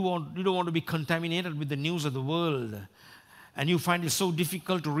 You don't want to be contaminated with the news of the world. And you find it so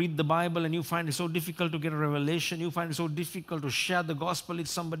difficult to read the Bible, and you find it so difficult to get a revelation. You find it so difficult to share the gospel with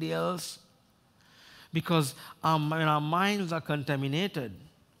somebody else. Because when our minds are contaminated,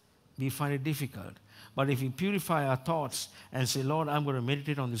 we find it difficult. But if we purify our thoughts and say, Lord, I'm going to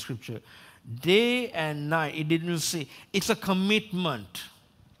meditate on the scripture day and night. It didn't say, it's a commitment.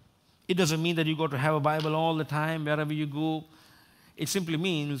 It doesn't mean that you got to have a Bible all the time, wherever you go. It simply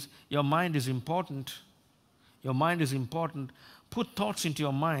means your mind is important. Your mind is important. Put thoughts into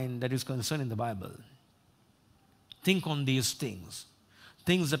your mind that is concerning the Bible. Think on these things.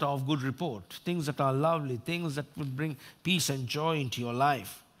 Things that are of good report. Things that are lovely. Things that will bring peace and joy into your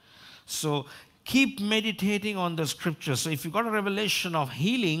life. So keep meditating on the scriptures. So if you got a revelation of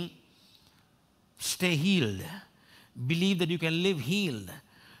healing, stay healed. Believe that you can live healed.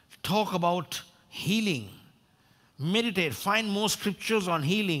 Talk about healing. Meditate. Find more scriptures on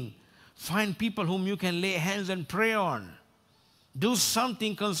healing. Find people whom you can lay hands and pray on. Do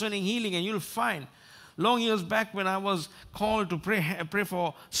something concerning healing, and you'll find. Long years back, when I was called to pray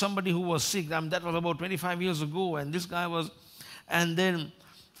for somebody who was sick, that was about 25 years ago, and this guy was, and then,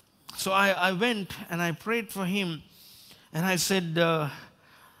 so I went and I prayed for him, and I said,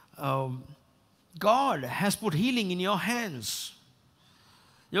 God has put healing in your hands.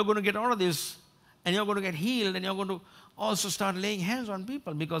 You're going to get out of this, and you're going to get healed, and you're going to also start laying hands on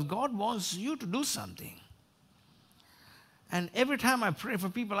people, because God wants you to do something. And every time I pray for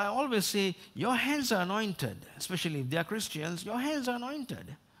people, I always say, your hands are anointed, especially if they are Christians. Your hands are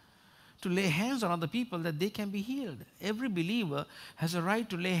anointed to lay hands on other people that they can be healed. Every believer has a right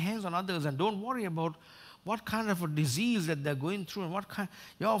to lay hands on others, and don't worry about what kind of a disease that they're going through and what kind.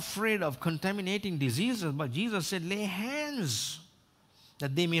 You're afraid of contaminating diseases, but Jesus said, lay hands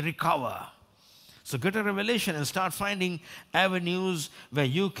that they may recover. So get a revelation and start finding avenues where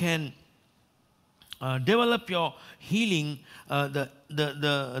you can develop your healing,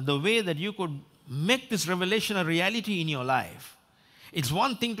 the way that you could make this revelation a reality in your life. It's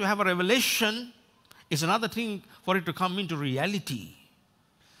one thing to have a revelation, it's another thing for it to come into reality.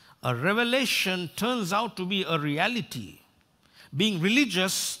 A revelation turns out to be a reality. Being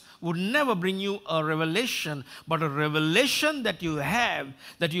religious would never bring you a revelation, but a revelation that you have,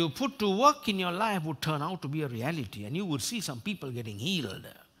 that you put to work in your life, would turn out to be a reality, and you would see some people getting healed.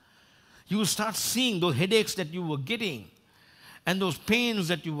 You will start seeing those headaches that you were getting and those pains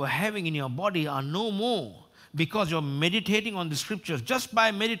that you were having in your body are no more, because you're meditating on the scriptures. Just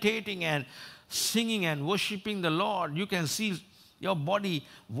by meditating and singing and worshiping the Lord, you can see your body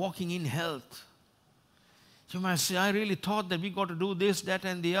walking in health. You might say, I really thought that we got to do this, that,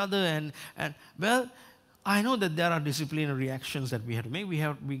 and the other. And well, I know that there are disciplinary actions that we have to make.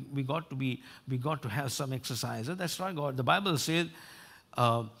 We got to have some exercises. That's right, God. The Bible says,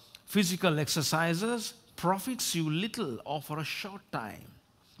 physical exercises profits you little or for a short time,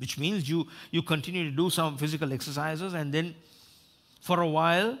 which means you continue to do some physical exercises, and then for a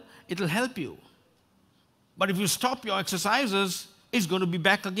while it'll help you. But if you stop your exercises, it's going to be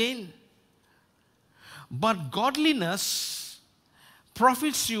back again. But godliness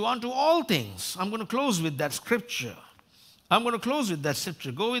profits you unto all things. I'm going to close with that scripture.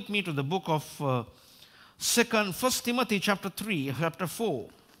 Go with me to the book of 1 Timothy chapter 3, chapter 4.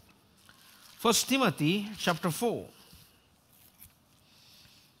 1 Timothy chapter 4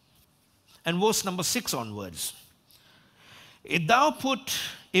 and verse number 6 onwards. If thou put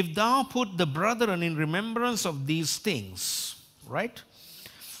the brethren in remembrance of these things, right?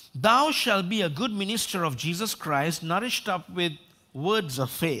 Thou shalt be a good minister of Jesus Christ, nourished up with words of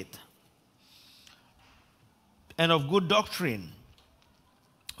faith and of good doctrine,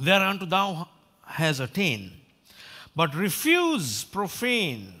 whereunto thou hast attained. But refuse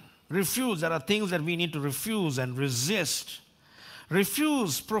profane. There are things that we need to refuse and resist.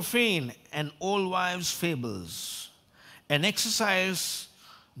 Refuse profane and old wives' fables, and exercise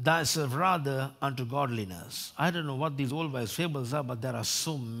thyself rather unto godliness. I don't know what these old wives' fables are, but there are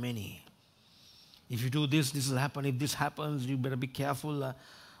so many. If you do this, this will happen. If this happens, you better be careful.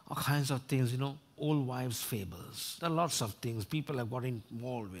 All kinds of things, old wives' fables. There are lots of things people have got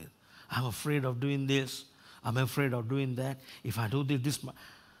involved with. I'm afraid of doing this. I'm afraid of doing that. If I do this,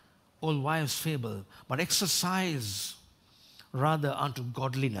 old wives' fable. But exercise rather unto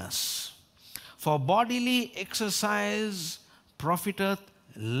godliness. For bodily exercise profiteth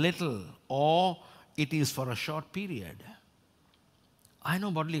little, or it is for a short period. I know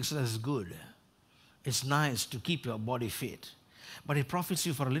bodily exercise is good. It's nice to keep your body fit, but it profits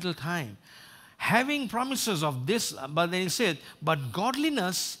you for a little time. Having promises of this, but then he said, but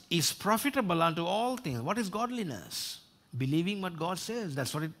godliness is profitable unto all things. What is godliness? Believing what God says.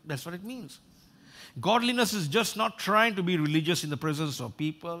 That's what it means. Godliness is just not trying to be religious in the presence of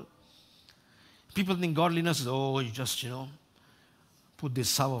people. People think godliness is, you just, put this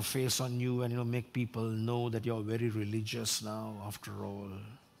sour face on you and, make people know that you're very religious now, after all.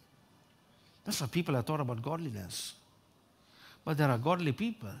 That's what people have thought about godliness. But there are godly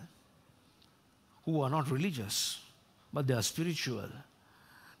people who are not religious, but they are spiritual.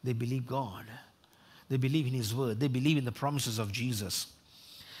 They believe God. They believe in His word. They believe in the promises of Jesus.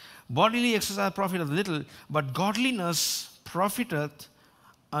 Bodily exercise profiteth little, but godliness profiteth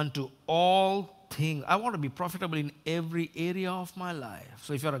unto all things. I want to be profitable in every area of my life.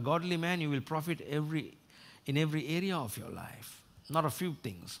 So if you're a godly man, you will profit in every area of your life, not a few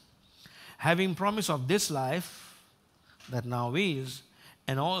things. Having promise of this life that now is,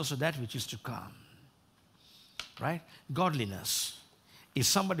 and also that which is to come. Right? Godliness is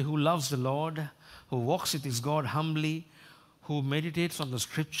somebody who loves the Lord, who walks with his God humbly, who meditates on the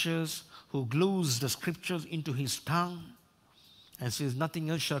scriptures, who glues the scriptures into his tongue and says, nothing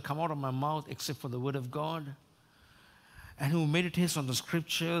else shall come out of my mouth except for the word of God, and who meditates on the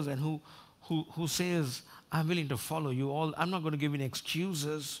scriptures and who says, I'm willing to follow you all. I'm not going to give any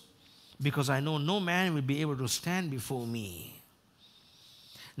excuses because I know no man will be able to stand before me.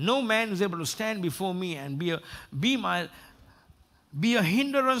 No man is able to stand before me and be a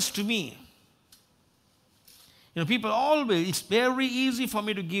hindrance to me. People always, it's very easy for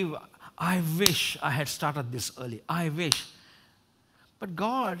me to give, I wish I had started this early. I wish. But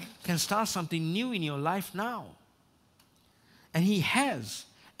God can start something new in your life now. And He has.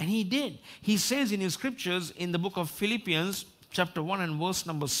 And He did. He says in His scriptures in the book of Philippians chapter 1 and verse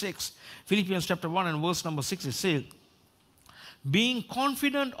number 6. Philippians chapter 1 and verse number 6, it says, being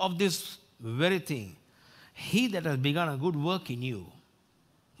confident of this very thing, He that has begun a good work in you,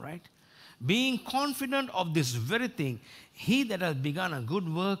 right? Being confident of this very thing, He that has begun a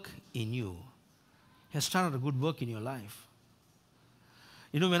good work in you has started a good work in your life.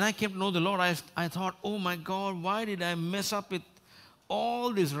 When I came to know the Lord, I thought, oh my God, why did I mess up with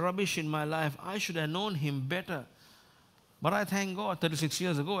all this rubbish in my life? I should have known Him better. But I thank God, 36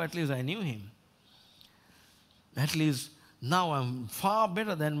 years ago, at least I knew Him. At least now I'm far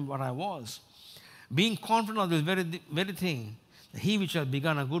better than what I was. Being confident of this very thing, He which has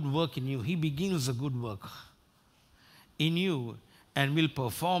begun a good work in you, He begins a good work in you and will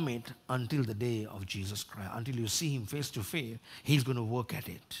perform it until the day of Jesus Christ. Until you see Him face to face, He's going to work at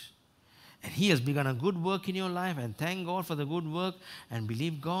it. And He has begun a good work in your life, and thank God for the good work, and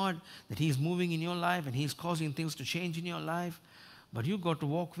believe God that He's moving in your life and He's causing things to change in your life. But you've got to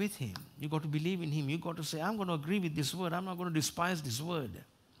walk with Him. You've got to believe in Him. You've got to say, I'm going to agree with this word. I'm not going to despise this word.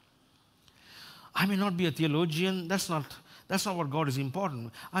 I may not be a theologian. That's not what God is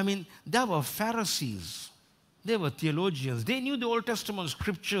important. There were Pharisees. They were theologians. They knew the Old Testament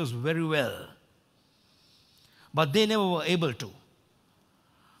scriptures very well. But they never were able to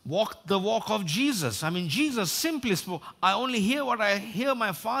walk the walk of Jesus. Jesus simply spoke, I only hear what I hear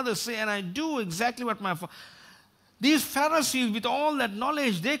my Father say, and I do exactly what my Father... These Pharisees, with all that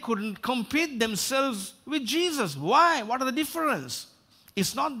knowledge, they couldn't compete themselves with Jesus. Why? What are the difference?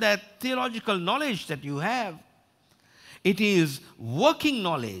 It's not that theological knowledge that you have. It is working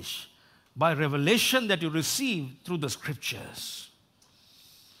knowledge by revelation that you receive through the scriptures.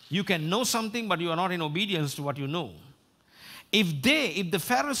 You can know something, but you are not in obedience to what you know. If the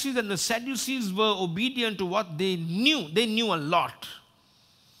Pharisees and the Sadducees were obedient to what they knew a lot.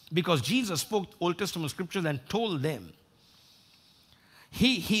 Because Jesus spoke Old Testament scriptures and told them.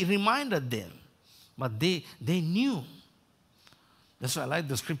 He reminded them, but they knew. That's why I like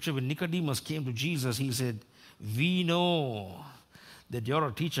the scripture when Nicodemus came to Jesus. He said, "We know that you're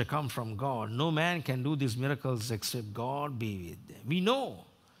a teacher come from God. No man can do these miracles except God be with them. We know,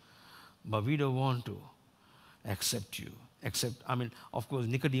 but we don't want to accept you." Of course,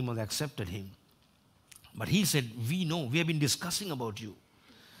 Nicodemus accepted him. But he said, "We know. We have been discussing about you."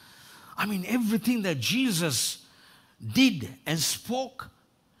 Everything that Jesus did and spoke,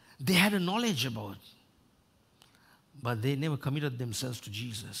 they had a knowledge about. But they never committed themselves to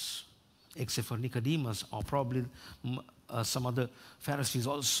Jesus, except for Nicodemus or probably some other Pharisees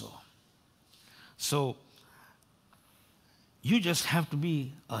also. So, you just have to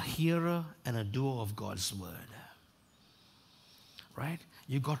be a hearer and a doer of God's word. Right?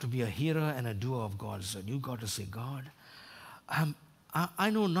 You got to be a hearer and a doer of God's word. You got to say, "God, I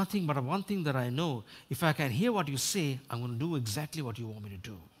know nothing, but one thing that I know, if I can hear what you say, I'm going to do exactly what you want me to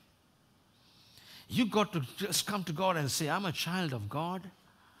do." You got to just come to God and say, "I'm a child of God.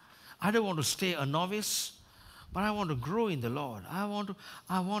 I don't want to stay a novice, but I want to grow in the Lord. I want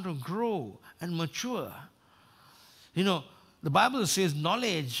to grow and mature." The Bible says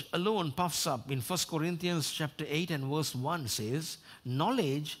knowledge alone puffs up. In 1 Corinthians chapter 8 and verse 1 says,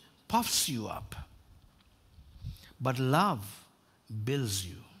 knowledge puffs you up, but love builds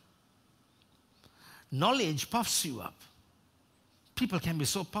you. Knowledge puffs you up. People can be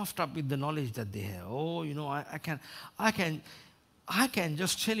so puffed up with the knowledge that they have. "Oh, I can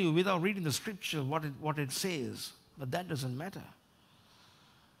just tell you without reading the scripture what it says." But that doesn't matter.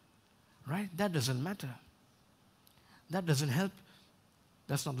 Right? That doesn't matter. That doesn't help.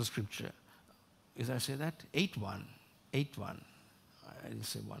 That's not the scripture. Is I say that? 8:1. I didn't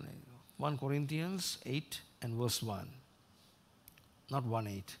say 1. 1 Corinthians 8 and verse 1. Not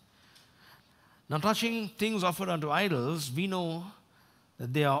 1:8. "Now touching things offered unto idols, we know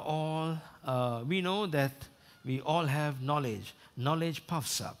that we all have knowledge. Knowledge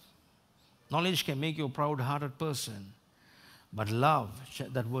puffs up. Knowledge can make you a proud-hearted person. But love,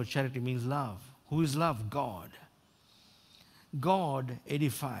 that word charity means love. Who is love? God. God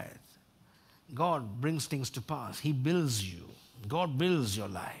edifieth. God brings things to pass. He builds you. God builds your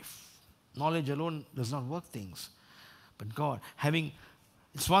life. Knowledge alone does not work things. But God,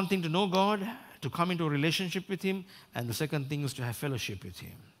 it's one thing to know God, to come into a relationship with Him, and the second thing is to have fellowship with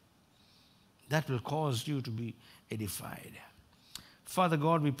Him. That will cause you to be edified. Father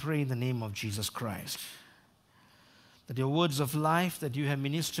God, we pray in the name of Jesus Christ that your words of life that you have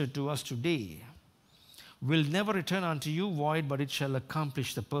ministered to us today will never return unto you void, but it shall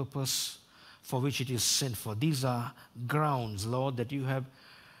accomplish the purpose for which it is sent for. These are grounds, Lord, that you have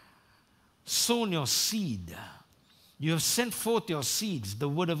sown your seed. You have sent forth your seeds, the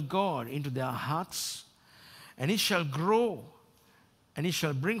word of God, into their hearts, and it shall grow, and it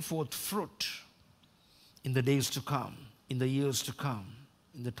shall bring forth fruit in the days to come, in the years to come,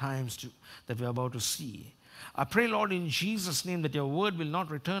 in the times that we are about to see. I pray, Lord, in Jesus' name, that your word will not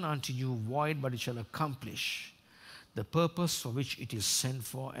return unto you void, but it shall accomplish the purpose for which it is sent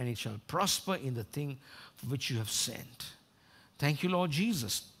for, and it shall prosper in the thing for which you have sent. Thank you, Lord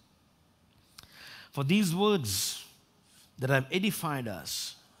Jesus, for these words that have edified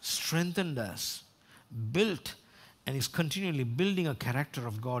us, strengthened us, built, and is continually building a character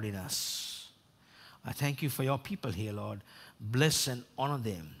of God in us. I thank you for your people here, Lord. Bless and honor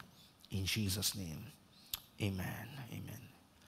them in Jesus' name. Amen. Amen.